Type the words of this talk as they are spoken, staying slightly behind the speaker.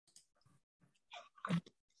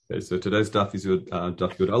Okay, so today's daf is daf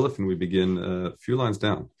Yud Aleph, and we begin a few lines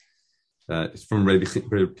down. It's from Rabbi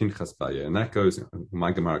Pinchas Baye, and that goes,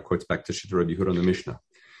 my Gemara quotes back to Shita Rabbi Yehuda on the Mishnah.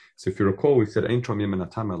 So if you recall, we said, Ein Trom Yemen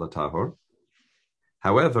Atama Latahor.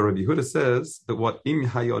 However, Rabbi Yehuda says that what Im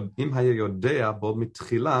Hayodea Bo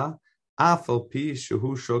Mitchila Afal Pi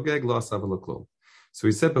Shehu Shogeg Lo Asav Lo Klum. So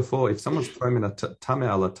we said before, if someone's throwing a Tame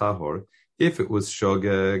Ala Tahor, if it was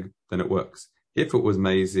Shogeg, then it works. If it was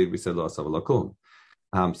Mazid, we said Lo Asav Lo Klum.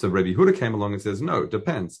 So Rabbi Yehuda came along and says, no, it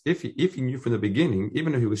depends. If he knew from the beginning,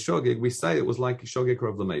 even though he was Shogeg, we say it was like Shogeg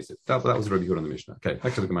of Lamezid. That was Rabbi Yehuda in the Mishnah. Okay,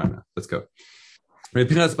 back to the Gemara now. Let's go. Rabbi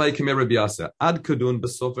Pinchas Baye Kamei Rabbi Yasa Ad Kadun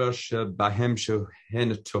Besover Shebahem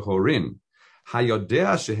Shehen Tohorin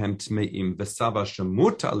Hayodea Shehem Tmeim Vesava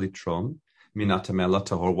Shemuta Litrom Minatamela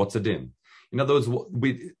Tahor. What's a din? In other words,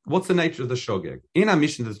 what's the nature of the Shogeg? In our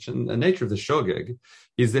Mishnah, the nature of the Shogeg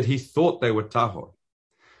is that he thought they were Tahor.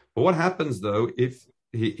 But what happens though if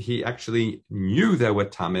he actually knew they were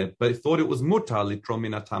tameh, but he thought it was mutar litrom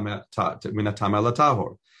minatameh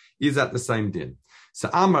latahor? Is that the same din? So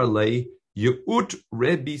Amar lei Yu'ut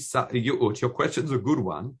Rebbe Yu'ut. Your question's a good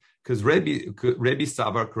one because Rebbe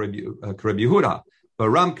Savar Rebbe Yehuda, but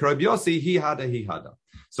Ram Rebbe Yossi he hada.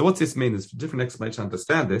 So what's this mean? There's different explanations to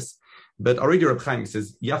understand this, but already Reb Chaim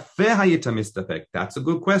says Yafeh hayita mistapek. That's a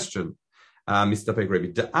good question. Mistapek Rebbe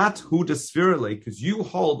Da'at hu desfirale, because you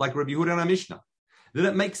hold like Rebbe Yehuda and Mishnah that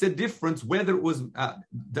it makes a difference whether it was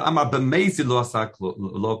the Amar b'mezid lo asa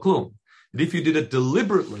lo klum. That if you did it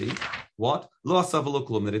deliberately, what lo asa lo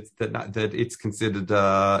klum, that it's considered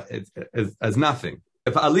as nothing.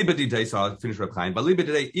 If aliba didei, so I'll finish Reb Chaim. Aliba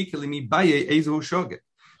didei ikelimi baye ezu shogeg.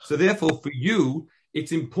 So therefore, for you,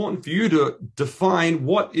 it's important for you to define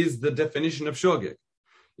what is the definition of shogeg.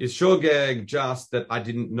 Is shogeg just that I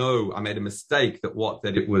didn't know, I made a mistake I thought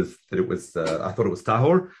it was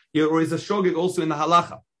tahor, or is a shogeg also in the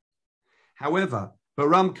halacha? However,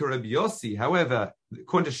 Baram Rabbi Yossi,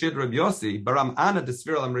 according to Shid Rabbi Yossi, Baram Ana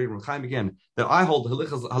Desviral Amri Chaim again, that I hold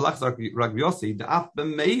halachas Rabbi Yossi, the af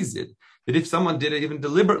b'mezid, that if someone did it even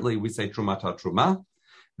deliberately, we say trumata truma,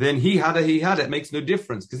 then he had it. It makes no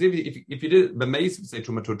difference. Because if you did it b'mezid, say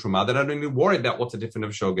truma to truma, then I don't even worry about what's the difference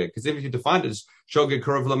of shogeg. Because if you defined it as shogeg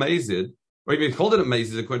kurov lamezid, or if you called it a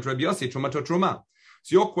mezid according to Rabbi Yossi, truma to truma.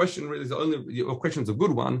 So your question really your question's a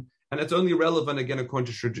good one, and it's only relevant again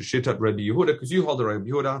according to Shittat Rabbi Yehuda, because you hold a Rabbi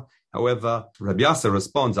Yehuda. However, Rabbi Yasa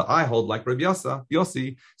responds that I hold like Rabbi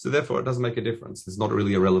Yossi, so therefore it doesn't make a difference. It's not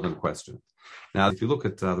really a relevant question. Now, if you look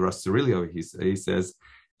at the Rosh Cirilio, he says,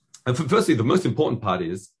 and firstly, the most important part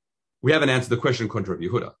is we haven't answered the question according to Rabbi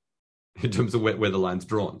Yehuda in terms of where the line's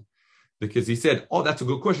drawn, because he said, "Oh, that's a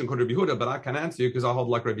good question according to Rabbi Yehuda, but I can't answer you because I hold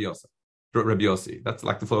like Rabbi Yossi." That's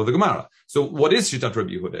like the flow of the Gemara. So, what is Shittat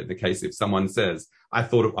Rabbi Yehuda in the case if someone says, "I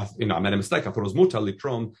made a mistake. I thought it was mutar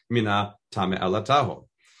litrom mina tame ala tahor."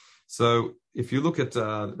 So, if you look at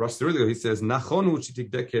Rosh Cirilio, he says, "Nachonu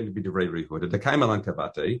shitikdeken b'divrei Yehuda dekaim alan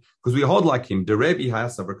kavate," because we hold like him. Derebi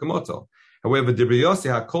hayasavar kamoto. However, Rabbi Yossi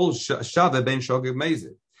hakol shave ben shogeg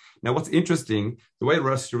mezid. Now, what's interesting, the way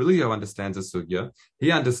Rosh Cirilio understands a sugya, he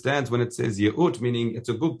understands when it says Ye'ut, meaning it's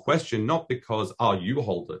a good question, not because, you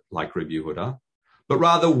hold it like Rabbi Yehuda, but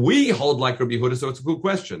rather we hold like Rabbi Yehuda, so it's a good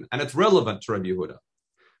question, and it's relevant to Rabbi Yehuda.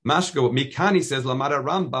 Mashko, Mikani says, Lamada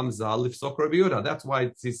Rambam zal lifsok Rabbi Yehuda. That's why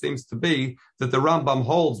it seems to be that the Rambam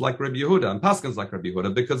holds like Rabbi Yehuda, and Paskin's like Rabbi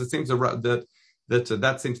Yehuda, because it seems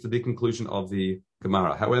that seems to be the conclusion of the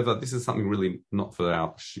Gemara. However, this is something really not for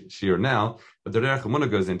our shir now, but the Derech Hamuna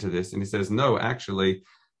goes into this, and he says, no, actually,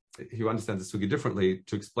 he understands the sugi differently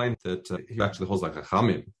to explain that he actually holds like a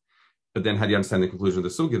chamim. But then how do you understand the conclusion of the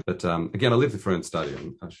sugi? But again, I live for and study,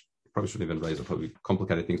 and I probably shouldn't even raise it, probably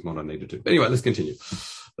complicated things more than I needed to. But anyway, let's continue.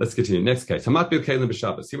 Next case. Hamat bil kelim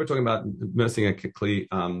b'Shabbat. Here we're talking about immersing a kli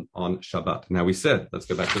on Shabbat. Now we said, let's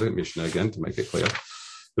go back to the Mishnah again to make it clear.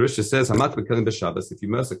 The Risha says, "Hamat b'kelim b'Shabbos." If you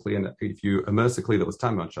immerse a kli that was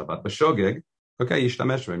time on Shabbat, b'shogeg, okay,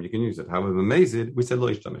 yishtamesh b'hem, you can use it. However, mezid, we said lo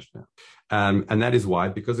yishtamesh now, and that is why,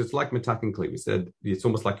 because it's like metakin kli. We said it's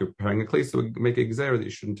almost like you're preparing a kli, so we make a gzera that you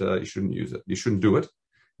shouldn't use it. You shouldn't do it.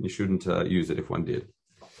 And you shouldn't use it if one did.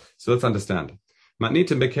 So let's understand.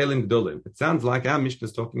 Matnita b'kelim gdolim. It sounds like our Mishnah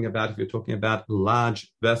is talking about if you're talking about large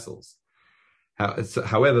vessels.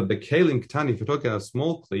 However, bekelim ktani, if you're talking about a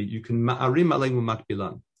small kli, you can ma'arim aleinu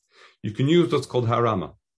matbilan. You can use what's called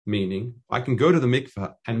harama, meaning I can go to the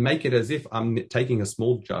mikveh and make it as if I'm taking a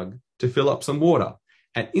small jug to fill up some water,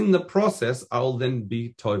 and in the process, I'll then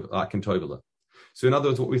I can tovel it. So, in other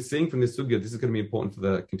words, what we're seeing from this sugya, this is going to be important for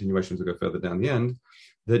the continuation as we go further down the end,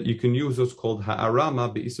 that you can use what's called ha'arama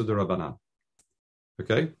be'isud rabbanan.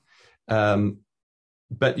 Okay,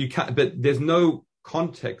 but you can't. But there's no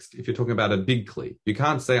context if you're talking about a big kli. You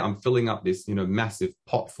can't say I'm filling up this, massive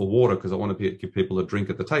pot for water because I want to give people a drink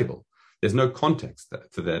at the table. There's no context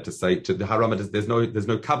for there to say to the harama. There's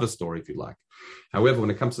no cover story, if you like. However,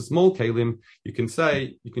 when it comes to small kelim, you can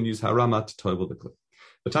use harama to tovel the kli.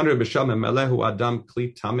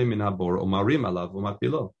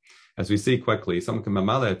 As we see quickly, someone can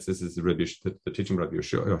mamalet. This is the teaching of Rabbi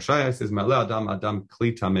Yoshaya. Says adam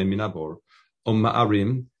kli tamim minabor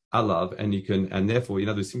ma'arim alav, and therefore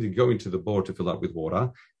they simply go into the bore to fill up with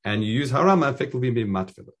water, and you use harama effectively being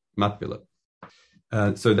matfilah.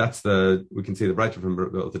 So we can see the writer from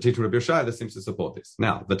the teaching of Rabbi Yoshaya that seems to support this.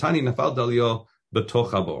 Now, the tani nafal dalio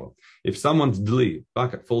betoch habor. If someone's dli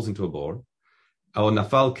bucket falls into a bore, or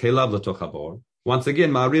nafal kelav letoch habor, once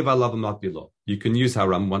again, ma'ariv alav not below. You can use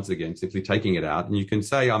haram once again, simply taking it out, and you can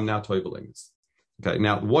say, I'm now toiveling this. Okay,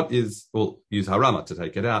 now use harama to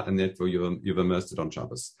take it out, and therefore you've immersed it on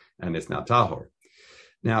Shabbos, and it's now tahor.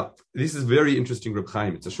 Now, this is very interesting, Reb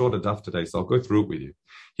Chaim. It's a shorter daf today, so I'll go through it with you.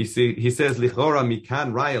 He says, Lichora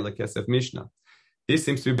mikan raya lekesef mishnah. This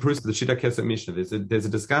seems to be proof of the shita kesef mishnah. There's a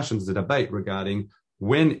discussion, there's a debate regarding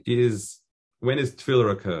when is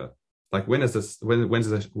tefillah occur? Like when is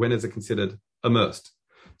it considered immersed?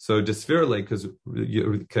 So desphirally, because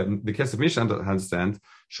the kesef mishnah understands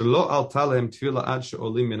shelo al talem tefillah ad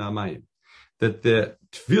she'olim min hamayim, that the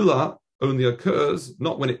tefillah only occurs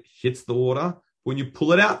not when it hits the water, when you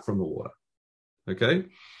pull it out from the water. Okay?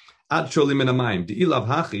 Ad she'olim min hamayim di'ilav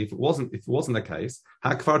hachi. If it wasn't the case,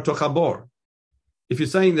 hakfar tochabor. If you're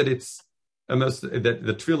saying that it's immersed, that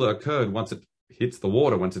the tefillah occurred once it hits the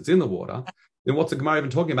water, once it's in the water, then what's the Gemara even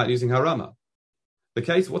talking about using harama? The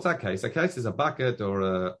case, what's our case? A case is a bucket or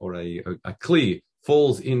a kli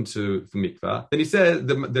falls into the mikvah. Then he says,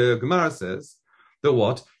 the Gemara says that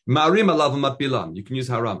what? Ma'arim alav matbilam. You can use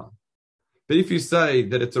harama. But if you say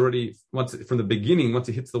that it's already, from the beginning, once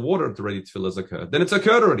it hits the water, it's already tefillah has occurred, then it's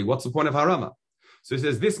occurred already. What's the point of harama? So he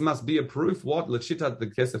says, this must be a proof, what? L'shita, the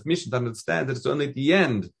kesef mishnah, to understand that it's only at the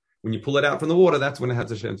end, when you pull it out from the water, that's when it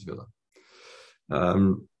has a shem tefillah.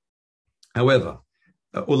 However,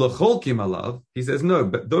 Ulacholkim alav, he says no,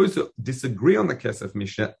 but those who disagree on the kesef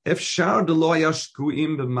mishnah, efshar de lo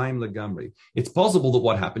yashkuim b'mayim legamri. It's possible that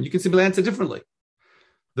what happened, you can simply answer differently.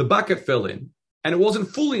 The bucket fell in, and it wasn't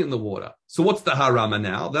fully in the water. So what's the harama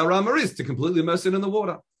now? The harama is to completely immerse it in the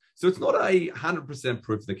water. So it's not 100%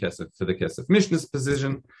 proof for the kesef mishnah's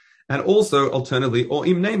position. And also, alternatively, or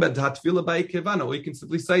imneiba tefillah by kavana, or you can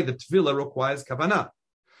simply say that tefillah requires kavana.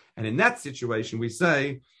 And in that situation, we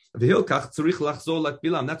say, that's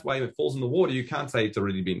why if it falls in the water, you can't say it's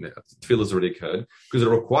already been there. Tefillah's already occurred because it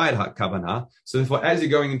required kavanah. So therefore, as you're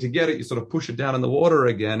going in to get it, you sort of push it down in the water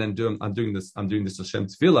again and I'm doing this Hashem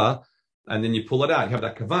tefillah, and then you pull it out. You have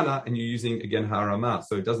that kavanah, and you're using again harama.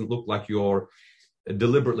 So it doesn't look like you're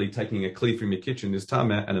deliberately taking a kli from your kitchen, this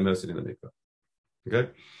tameh, and immersing it in the mikvah.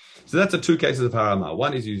 Okay, so that's the two cases of harama.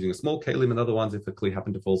 One is using a small kelim, and other ones if the kli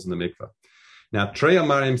happened to fall in the mikvah. Now, Trey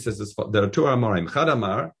Amarim says this, there are two Amarim. Chad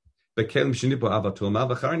Amar, Bekelim Shnipo Avatuma,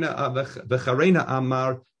 V'charena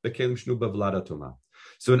Amar, Bekelim Shnuba Vladatuma.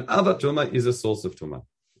 So an Avatuma is a source of Tuma.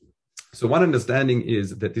 So one understanding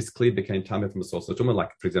is that this kli became Tameh from a source of Tuma,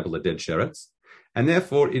 like, for example, a dead sheretz, and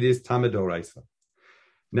therefore it is Tameh Doraisa.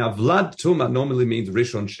 Now, Vlad Tuma normally means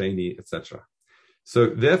Rishon, Sheni, etc. So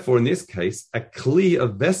therefore, in this case, a kli, a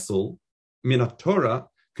vessel, Minat Torah,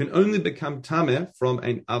 can only become tameh from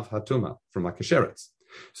an av hatuma, from like a sheretz.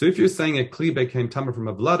 So if you're saying a kli became tameh from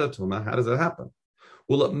a vlada tuma, how does that happen?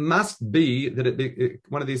 Well, it must be that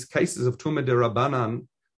one of these cases of tumah de rabbanan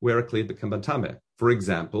where a kli became tameh. For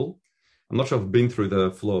example, I'm not sure if I've been through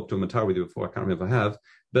the floor of tumah tar with you before, I can't remember if I have,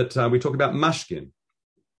 but we talk about mashkin.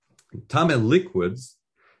 Tameh liquids,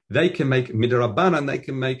 they can make midarabanan, they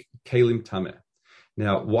can make kalim tameh.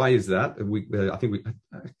 Now, why is that? I can't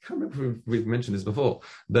remember if we've mentioned this before,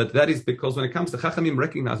 but that is because when it comes to Chachamim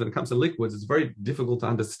recognize when it comes to liquids, it's very difficult to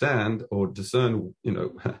understand or discern,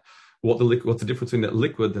 what's the difference between that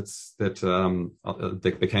liquid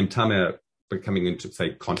that became tameh, coming into,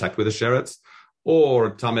 say, contact with a sheretz,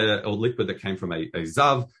 or tameh, or liquid that came from a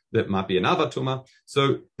zav that might be an avatuma.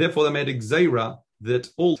 So therefore, they made a gzeira that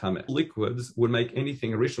all tameh liquids would make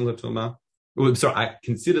anything a rishon l'tuma. I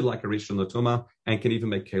considered like a rishon l'tuma and can even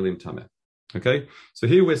make kalim tameh. Okay, so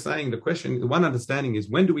here we're saying one understanding is,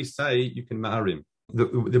 when do we say you can ma'arim?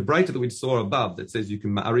 The breita that we saw above that says you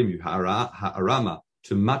can ma'arim, you ha'arama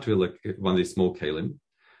to matvil one of these small kalim,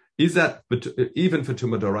 is that even for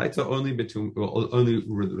tumah doraita, only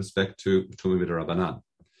with respect to tumah midarabanan?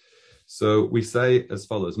 So we say as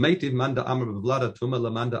follows: Meitiv manda amar b'vlada tumah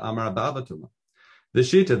lamanda amar ba'ava tumah. The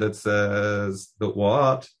shita that says that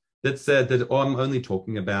what that said that I'm only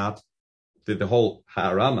talking about the whole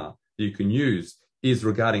harama you can use is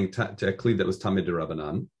regarding to a kli that was tamid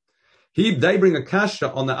derabanan. They bring a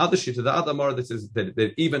kasha on the other shit, to the other mora that says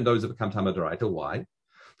that even those that become tamid deraita. Why?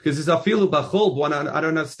 Because it's afilu bachol one I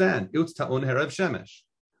don't understand. It's ta'un herav shemesh,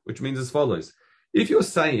 which means as follows: if you're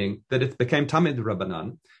saying that it became tamid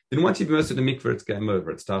derabanan, then once you've immersed in the mikveh, it's game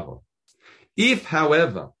over. It's tahor. If,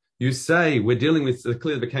 however, you say we're dealing with the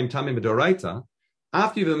kli that became tamid deraita,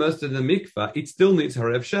 after you've immersed it in the mikveh, it still needs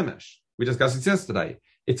herav shemesh. We discussed it yesterday.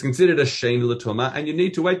 It's considered a shein l'tuma, and you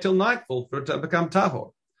need to wait till nightfall for it to become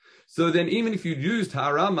tahor. So then, even if you used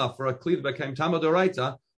harama for a kli that became tamid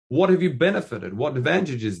deraita, what have you benefited? What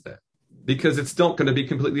advantage is there? Because it's not going to be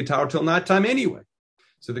completely tahor till nighttime anyway.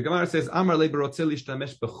 So the Gemara says, Amar le b'rotzeh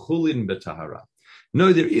lishtamesh b'chulin b'tahara.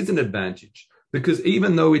 No, there is an advantage, because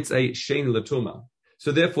even though it's a shein l'tuma,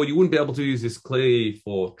 so therefore you wouldn't be able to use this kli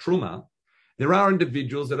for truma, there are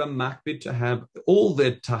individuals that are makbid to have all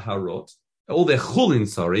their taharot, all their chulin,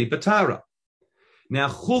 b'tahara. Now,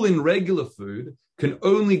 chulin, regular food, can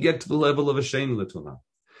only get to the level of a shein l'tuma.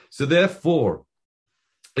 So therefore,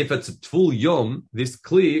 if it's a full yom, this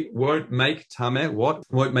kli won't make tameh what?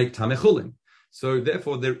 Won't make tameh chulin. So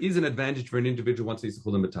therefore, there is an advantage for an individual once he's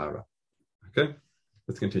chulin b'tahara. Okay,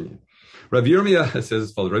 let's continue. Rav Yirmiyah says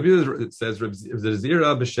as follows. Rav Yirmiyah says, Rav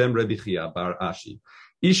Zira b'shem Rabbi Chia bar Ashi.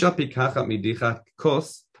 Isha pikacha midicha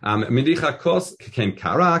kos ken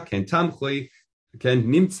kara, ken tamchui, ken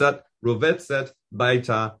nimtzat, rovetzet,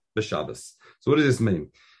 baita, b'shabbos. So what does this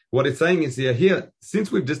mean? What it's saying is here,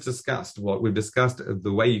 since we've just discussed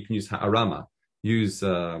the way you can use ha'arama, use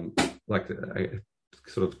sort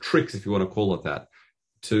of tricks, if you want to call it that,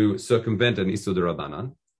 to circumvent an isur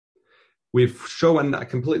d'Rabbanan. We've shown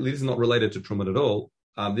completely, this is not related to Terumot at all.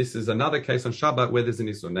 This is another case on Shabbat where there's an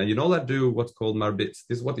isur. Now, you're not allowed to do what's called marbitz.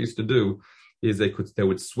 This is what they used to do, is they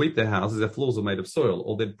would sweep their houses, their floors were made of soil,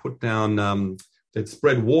 or they'd put down, they'd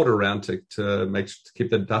spread water around to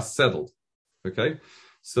keep the dust settled. Okay?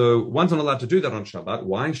 So one's not allowed to do that on Shabbat.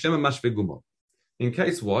 Why? Shema mashve gumot. In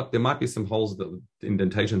case what? There might be some holes,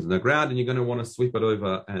 indentations in the ground, and you're going to want to sweep it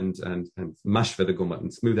over and mashve the gumot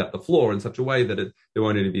and smooth out the floor in such a way that there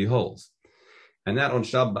won't any be holes. And that on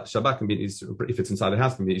Shabbat can be an issue, if it's inside the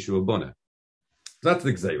house, can be an issue of boneh. So that's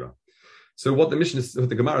the gzeira. So what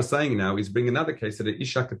the Gemara is saying now is bring another case that an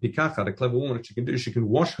isha pikacha, a clever woman, what she can do, she can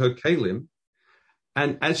wash her kalim,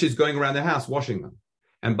 and as she's going around the house washing them.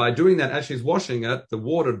 And by doing that, as she's washing it, the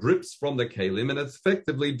water drips from the kalim, and it's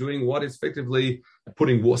effectively doing what is effectively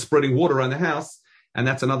spreading water around the house. And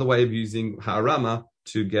that's another way of using harama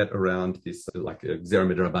to get around this, like a gzera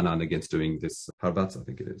midrabanan against doing this harvatz, I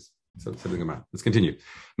think it is. So let's continue.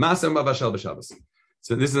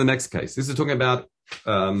 So this is the next case. This is talking about,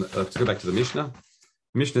 let's go back to the Mishnah.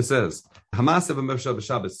 Mishnah says, someone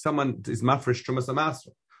is mafresh trumas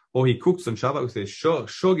amasra, or he cooks on Shabbat, he says,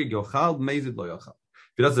 shogig yochal, mezid lo yochal.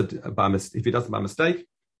 If he does it by mistake,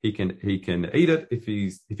 he can eat it. If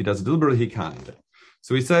he does it deliberately, he can't eat it.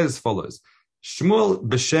 So he says as follows. Shmuel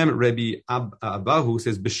b'shem Rabbi Abahu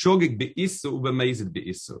says b'shogig be'isur u'b'mezid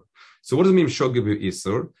be'isur. So what does it mean shogig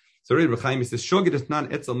be'isur? So Rabbi Chaim says shogig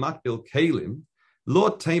etnan etzel matbil kalim lo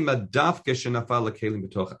tema davke shenafal kalim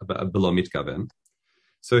below mitkaven.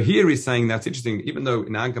 So here he's saying that's interesting. Even though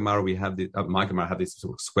in our Gemara we have my Gemara have these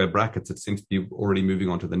sort of square brackets, it seems to be already moving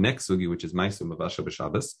on to the next sugi, which is Ma'aseh Mavasha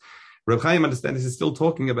b'Shabbos. Reb Chaim understands this is still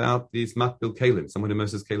talking about these matbil kalim, someone who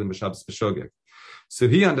immerses kalim b'Shabbos b'shogeg. So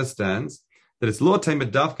he understands that it's lo tema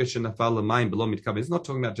davke shenafal l'mayim below mitkaven. It's not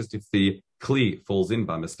talking about just if the kli falls in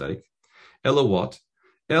by mistake. Ella what?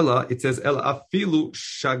 Ella, it says Ella afilu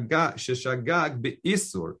sheshagag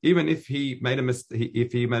be'isur. Even if he made a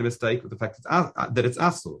mistake, with the fact that it's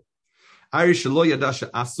asur. Irish lo yadasha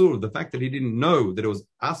asur. The fact that he didn't know that it was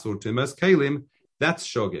asur to immerse kalim, that's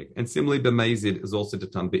shogeg. And similarly, b'mezid is also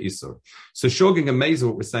detam be'isur. So shogeg and mezid,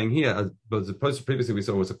 what we're saying here, as opposed to previously we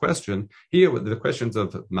saw was a question. Here, with the questions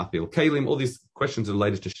of mafil kalim, all these questions are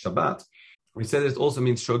related to Shabbat. We said it also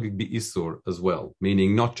means shogeg be'isur as well,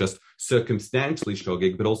 meaning not just circumstantially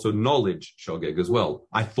shogeg, but also knowledge shogeg as well.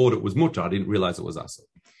 I thought it was mutar, I didn't realize it was asur.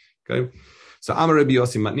 Okay, so Amar Rabbi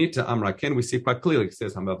Yossi Matnita Amra Ken, we see quite clearly it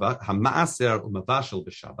says hamaaser umavashel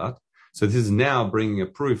b'Shabbat. So this is now bringing a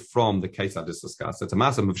proof from the case I just discussed. It's a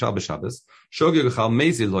maaser mavashel b'Shabbos, shogeg yachal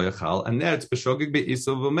mezid lo yachal, and there it's b'shogeg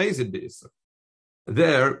be'isur v'mezid be'isur.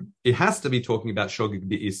 There it has to be talking about shogeg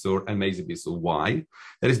be'isur and mezid be'isur. Why?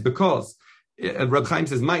 That is because Reb Chaim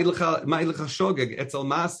says, shogeg etzel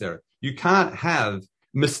maser. You can't have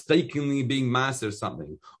mistakenly being maser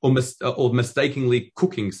something or mistakenly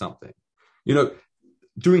cooking something. You know,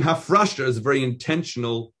 doing hafrasha is a very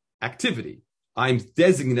intentional activity. I'm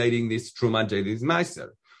designating this Truma Jeli's Meiser.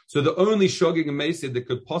 So the only Shogeg and Meiser that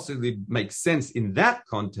could possibly make sense in that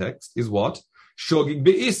context is what? Shogeg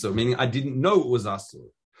Be'isur, meaning I didn't know it was Asur.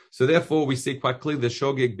 So therefore, we see quite clearly that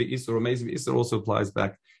Shogeg Be'isur or Meiser Be'isur also applies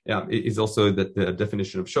back, is also the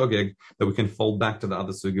definition of Shogeg that we can fold back to the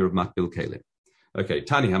other sugya of Makbil Kelim. Okay,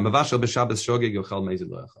 Tani, Hamavashal B'Shabbos Shogeg Yochal Meiser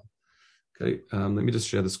Lo Yochal. Okay, let me just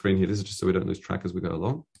share the screen here. This is just so we don't lose track as we go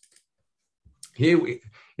along. Here,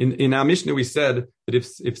 in our Mishnah, we said that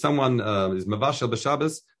if someone is Mavashal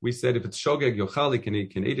B'Shabbos, we said if it's Shogeg Yochal, he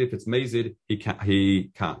can eat it. If it's Mezid, he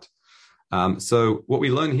can't. So what we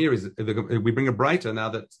learn here is we bring a breita now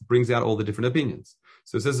that brings out all the different opinions.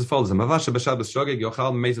 So it says as follows: Mavashal B'Shabbos Shogeg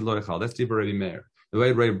Yochal Mezid Lo Yochal. That's Tibur Rebbe Meir. The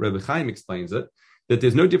way Rebbe Chaim explains it, that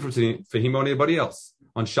there's no difference for him or anybody else.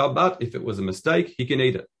 On Shabbat, if it was a mistake, he can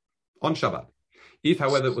eat it on Shabbat. If,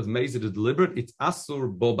 however, it was mezid or deliberate, it's asur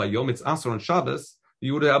bo bayom, it's asur on Shabbos,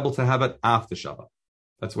 you would be able to have it after Shabbat.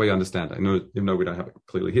 That's the way you understand it. Even though we don't have it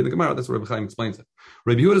clearly here in the Gemara, that's what Rebbe Chaim explains it.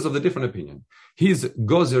 Rebbe Yehuda is of the different opinion. He's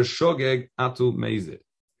gozer shogeg atu mezid.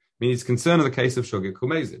 I mean, he's concerned in the case of shogeg hu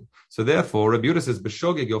mezid. So therefore, Rebbe Yehuda says,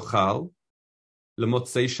 b'shogeg yochal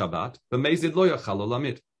lemotzei Shabbat, b'mezid lo yochal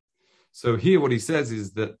olamit. So here what he says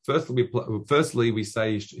is that firstly we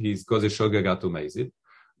say he's gozer shogeg atu mezid.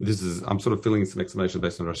 I'm sort of filling in some explanation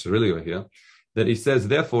based on Rosh Hashanah here, that he says,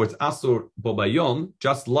 therefore, it's Asur Bobayom,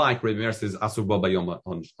 just like Rebbe Meir says Asur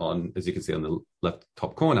Bobayom on, as you can see on the left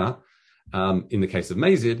top corner, in the case of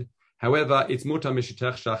Mezid. However, it's Mutar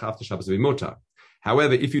Mishitech Shach after Shabbos be Mutar.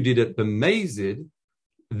 However, if you did it b'Mezid,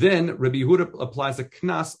 then Rebbe Yehuda applies a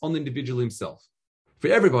knas on the individual himself. For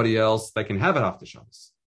everybody else, they can have it after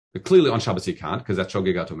Shabbos. But clearly on Shabbos he can't, because that's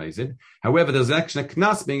Shogeg Atu Mezid. However, there's actually a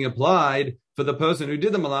knas being applied for the person who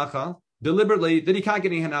did the malacha deliberately, that he can't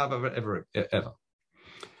get any hand out of it ever.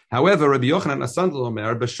 However, Rabbi Yochanan Asandel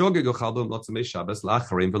Omer, b'Shogeg Yochal b'Motzei Shabbos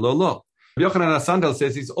la'acharim v'lo lo. Rabbi Yochanan Asandel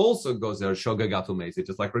says he also goes there Shogeg Atu Mezid,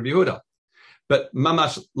 just like Rabbi Yehuda. But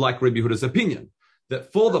mamash like Rabbi Yehuda's opinion,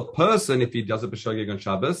 that for the person, if he does it b'Shogeg on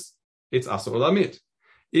Shabbos, it's Asur Olamit.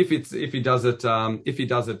 If it's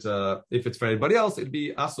for anybody else, it'd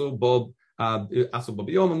be Asur Bob Yom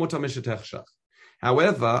and Mutar Mishetech Shach.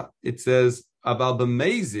 However, it says about the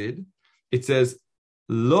Mezid, it says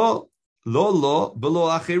lo v'lo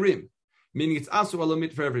achirim, meaning it's Asur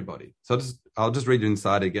Olamit for everybody. So I'll just read it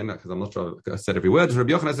inside again because I'm not sure I said every word.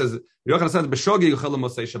 Rabbi Yochanan says b'Shogeg Yochel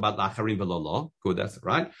Mosei Shabbat la'achirim v'lo lo. Good, that's it,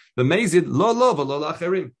 right. The Mezid lo v'lo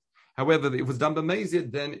la'achirim. However, if it was done by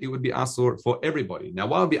Mezid, then it would be Asur for everybody. Now,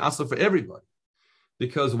 why would it be Asur for everybody?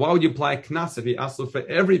 Because why would you apply a knas if he Asur for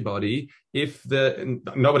everybody if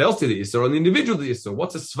nobody else did the Isser or the individual did the Isser?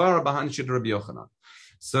 What's a svara behind Shita Rabbi Yochanan?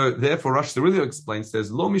 So therefore, Rosh Hashanah explains, says,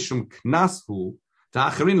 Lo mishum knas hu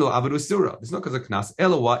ta'acherin lo avodu sira. It's not because of knas.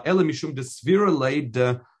 Ela mishum desvira leid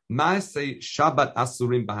ma'aseh Shabbat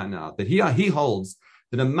asurim bahana. That he holds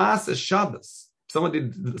that a ma'aseh Shabbos, someone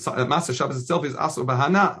did ma'aseh Shabbos itself is asur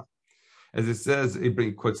bahana. As it says,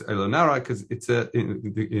 it quotes Elonara because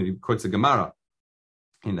it quotes a Gemara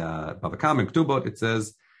in Bava Kama and Ktubot. It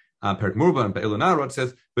says Perik Murba and Elonara. It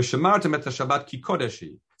says V'shamartem et Shabbat ki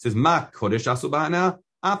kodeshi. It says Ma kodesh asu bahana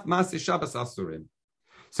af ma'aseh Shabbos asurim.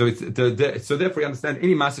 So so therefore you understand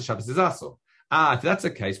any ma'aseh Shabbos is asur. If that's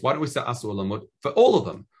the case, why don't we say asur olamot for all of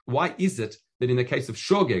them? Why is it that in the case of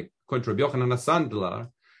shogeg, according to Rabbi Yochanan Asandlar,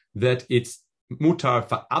 that it's mutar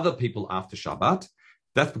for other people after Shabbat?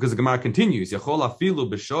 That's because the Gemara continues. Yachol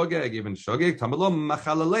afilu b'shogeg, even shogeg, tamalom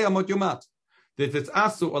machalalei amot yomat. That if it's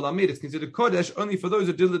asu olamid, it's considered kodesh only for those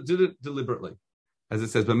who did it deliberately. As it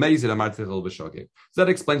says, b'meizid amar techel b'shogeg. So that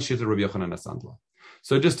explains Shita Rabbi Yochanan Asandla.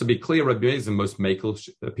 So just to be clear, Rabbi Meir is the most makel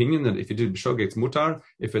opinion that if you did b'shogeg, it's mutar.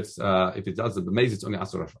 If it does the b'meizid, it's only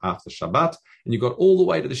asu after Shabbat. And you got all the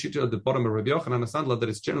way to the Shita at the bottom of Rabbi Yochanan Asandla that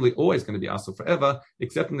it's generally always going to be asu forever,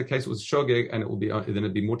 except in the case it was shogeg, and then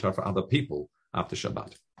it'd be mutar for other people after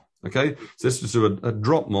Shabbat. Okay, so this is a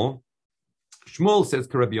drop more. Shmuel says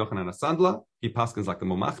Rabbi Yochanan Asandla. He paskins like the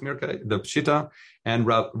Momachmir, the Pshita, and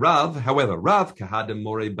Rav. However, Rav kahadem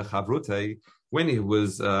more bechavrute, when he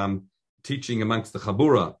was teaching amongst the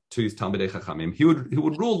Chabura to his Talmidei Chachamim, he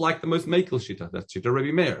would rule like the most makel Shita. That's Shita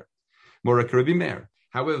Rabbi Meir, Morek Rabbi Meir.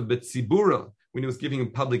 However, Betzibura, when he was giving a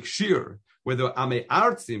public shir, whether Amei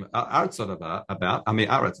Artzim about Amei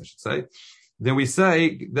Aretz, I should say. Then we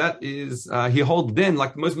say that is he holds then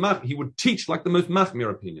like the most he would teach like the most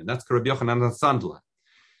machmir opinion. That's Rabbi Yochanan Sandler.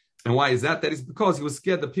 And why is that? That is because he was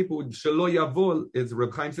scared that people would shelo yavol, as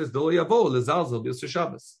Reb Chaim says, delo yavol lezalzel b'yosher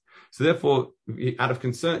Shabbos. So therefore, out of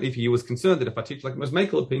concern, if he was concerned that if I teach like the most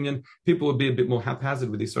makel opinion, people would be a bit more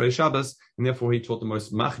haphazard with Yisrael Shabbos, and therefore he taught the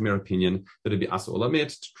most machmir opinion that it'd be asur olamit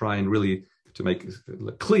to try and really to make it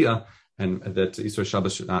clear, and that Isra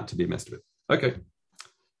Shabbos should not to be messed with. Okay.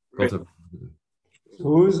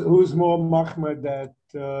 Who's more machmer that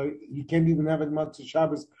you can't even have it Matzah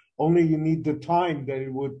Shabbos? Only you need the time that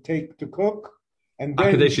it would take to cook, and then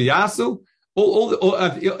I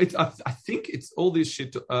think it's all this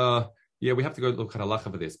shit. Yeah, we have to go look at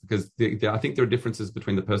halacha for this because I think there are differences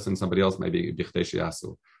between the person and somebody else. Maybe bichdei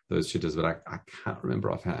sheyasu those shittas, but I can't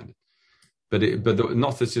remember offhand. But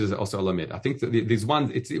not the shittas also alamid. I think that these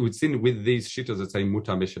ones it would sin with these shittas that say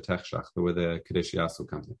mutar mishatech shach, where the kadesh yasu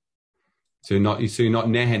comes in. So you're not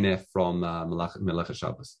nehenef from Melech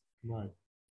Shabbos. Right.